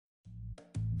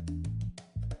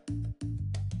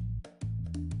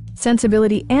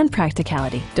Sensibility and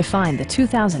practicality define the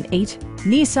 2008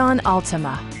 Nissan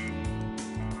Altima.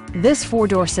 This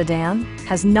four-door sedan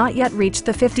has not yet reached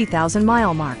the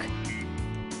 50,000-mile mark.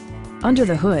 Under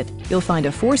the hood, you'll find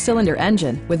a four-cylinder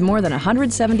engine with more than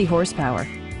 170 horsepower,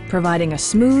 providing a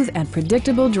smooth and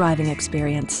predictable driving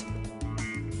experience.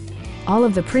 All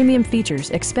of the premium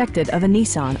features expected of a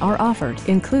Nissan are offered,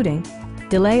 including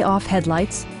delay-off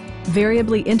headlights,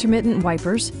 variably intermittent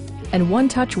wipers, and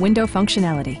one-touch window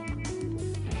functionality.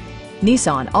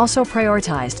 Nissan also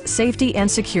prioritized safety and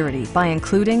security by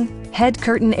including head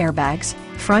curtain airbags,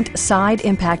 front side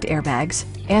impact airbags,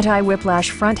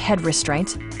 anti-whiplash front head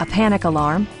restraints, a panic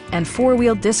alarm, and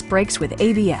four-wheel disc brakes with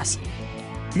ABS.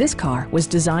 This car was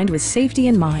designed with safety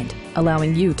in mind,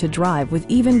 allowing you to drive with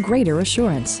even greater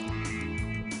assurance.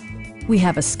 We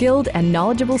have a skilled and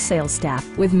knowledgeable sales staff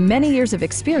with many years of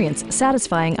experience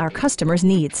satisfying our customers'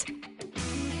 needs.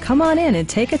 Come on in and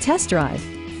take a test drive.